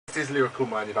This is Lyrical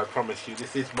Minded, I promise you.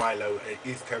 This is Milo. It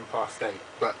is 8:10.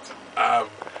 But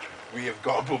we have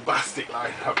got a bombastic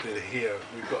lineup in here.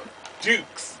 We've got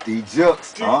Jukes.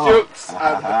 D-Jukes. D-Jukes.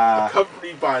 And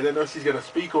accompanied by, I don't know if she's going to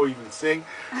speak or even sing,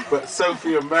 but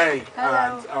Sophia May.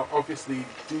 And obviously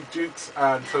D-Jukes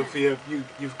and Sophia,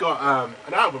 you've got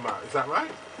an album out, is that right?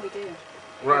 We do.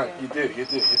 Right, you do.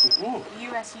 Ooh.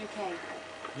 US, UK.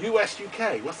 US,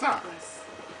 UK, what's that? Yes.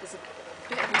 There's a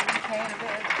bit of the UK and a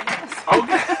bit of the US.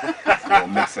 Okay. A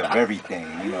mix of everything,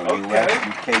 you know, Okay. US,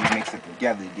 UK, mix it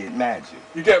together, you get magic.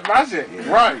 You get magic?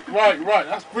 Yeah. Right.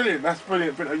 That's brilliant,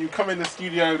 But you come in the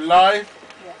studio live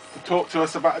Yes. to talk to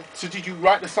us about, so did you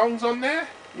write the songs on there?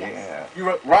 Yeah. You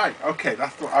wrote, right, okay,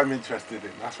 that's what I'm interested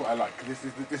in. That's what I like.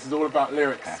 This is all about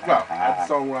lyrics, well, and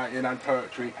songwriting and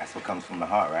poetry. That's what comes from the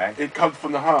heart, right? It comes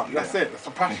from the heart. Yeah. That's it. That's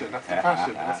the passion. That's the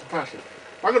passion. That's the passion.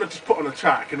 I'm gonna just put on a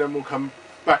track and then we'll come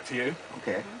back to you.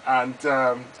 Okay. And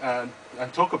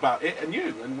talk about it and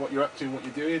you and what you're up to, and what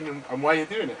you're doing, and why you're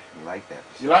doing it. You like that?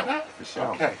 For You sure. like that? For sure.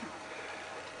 Okay.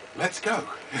 Let's go.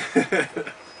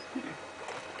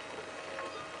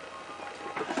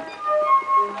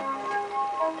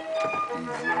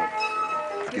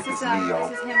 Get this This Neo.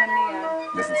 is him and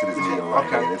Neo. Listen to this Neo right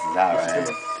Okay. here. This is how, right?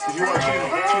 Did you want to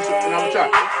choose another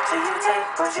track?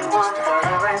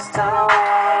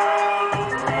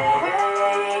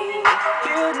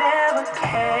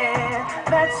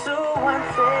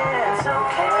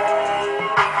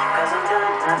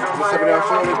 Is there somebody else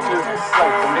you wanted to say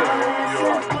from here?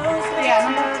 Yeah,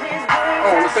 number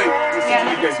Oh, let's say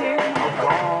number you 2.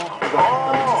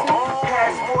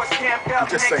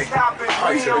 just say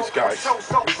hi to these guys. So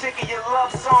sick of your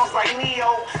love songs like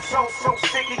Neo. So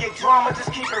sick of your drama,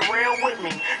 just keep it real with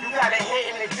me. You got a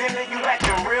hit in the agenda, you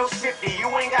acting real shifty. You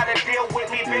ain't gotta deal with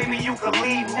me, baby, you can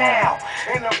leave now.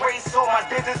 In the race, all my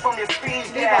digits from your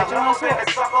speed down. Don't been a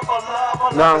sucker for love,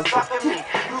 or love is sucker me.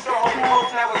 You can hold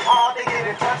close, now it's hard to get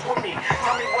in touch with me.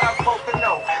 Tell me what I'm supposed to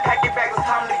know. Pack your bags, it's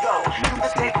time to go. You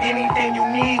can take anything you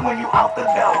need when you out the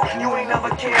door. You ain't never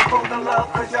cared for the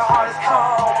love, cause your heart is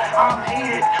cold. I'm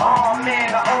heated, oh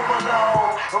man, I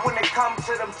overload. And when it comes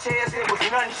to them tears, there was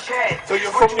none shed. So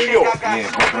you're from New York? Yeah,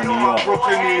 Brooklyn, New York.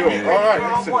 Brooklyn, New York. Yeah. All right,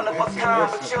 I'm listen. one of a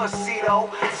kind, but you're a C-O.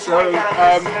 So,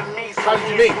 how did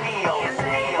you meet? It's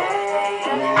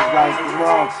like the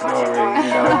love story,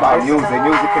 you know, about music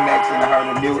connection. I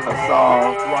heard a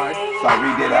song, Right. so I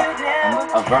redid a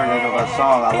version of a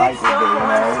song. I liked it, you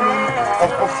know.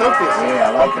 Of Sophia? Yeah,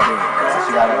 I like it.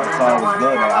 She got a song was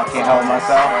good. I can't help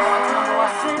myself.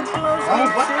 Oh,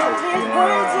 wow.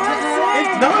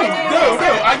 No,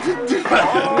 I didn't do that.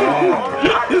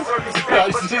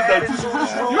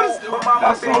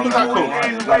 That song is cool.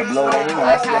 You gotta blow it in.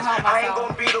 I can't help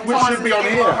myself. Which should be on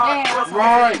here.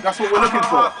 Right, that's what we're looking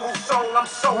for. I'm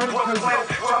so Brooklyn.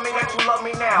 Tell me that you love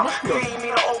me now. Feed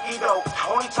me the okie doke.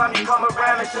 Only time you come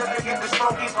around is just to get the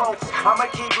smoky pokes. I'ma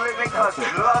keep living cause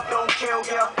love don't kill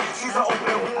ya. She's an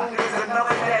open wound, there's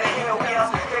another that'll heal ya.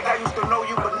 Think I used to know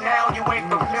you, but now you ain't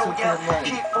familiar.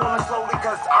 Keep falling slowly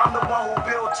cause I'm the one who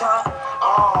built her.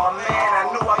 Oh man, I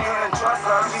knew I couldn't trust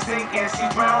her. She's thinking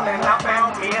she's drowning, I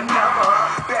found me another.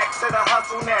 Back to the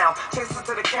hustle now, chasing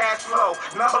to the cash flow.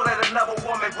 Never let another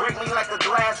woman break me like a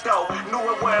glass door. Knew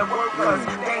it wouldn't work cause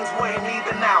things wouldn't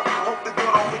even out. Hope the girl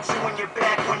don't hit you when you're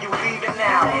back when you leaving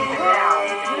now.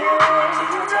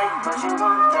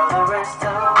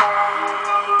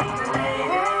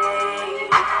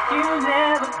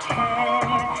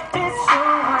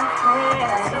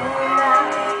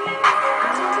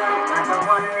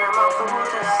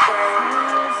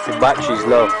 The battery's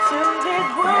low.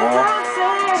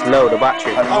 It's low, the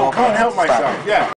battery. Oh, can't help myself, yeah.